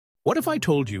What if I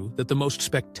told you that the most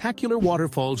spectacular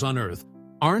waterfalls on Earth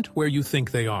aren't where you think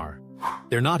they are?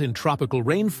 They're not in tropical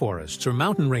rainforests or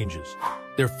mountain ranges.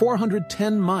 They're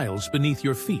 410 miles beneath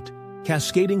your feet,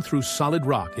 cascading through solid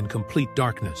rock in complete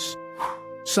darkness.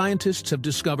 Scientists have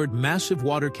discovered massive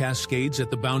water cascades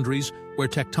at the boundaries where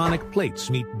tectonic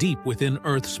plates meet deep within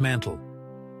Earth's mantle.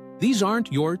 These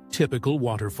aren't your typical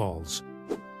waterfalls.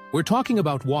 We're talking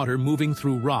about water moving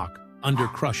through rock under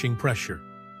crushing pressure,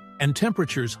 and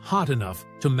temperatures hot enough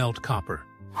to melt copper.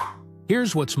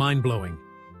 Here's what's mind-blowing.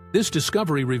 This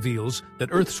discovery reveals that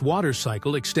Earth's water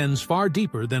cycle extends far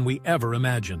deeper than we ever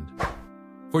imagined.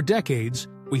 For decades,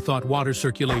 we thought water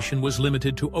circulation was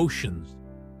limited to oceans,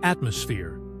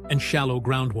 atmosphere, and shallow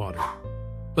groundwater.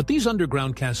 But these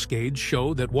underground cascades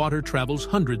show that water travels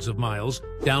hundreds of miles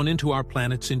down into our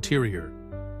planet's interior,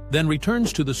 then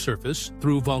returns to the surface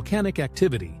through volcanic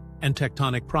activity and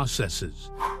tectonic processes.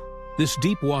 This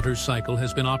deep water cycle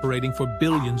has been operating for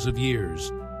billions of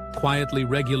years, quietly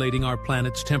regulating our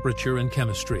planet's temperature and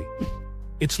chemistry.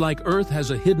 It's like Earth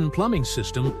has a hidden plumbing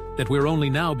system that we're only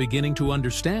now beginning to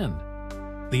understand.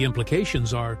 The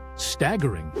implications are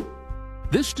staggering.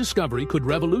 This discovery could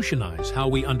revolutionize how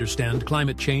we understand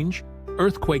climate change,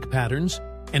 earthquake patterns,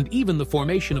 and even the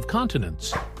formation of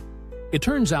continents. It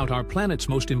turns out our planet's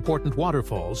most important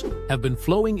waterfalls have been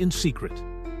flowing in secret,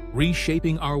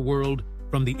 reshaping our world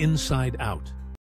from the inside out.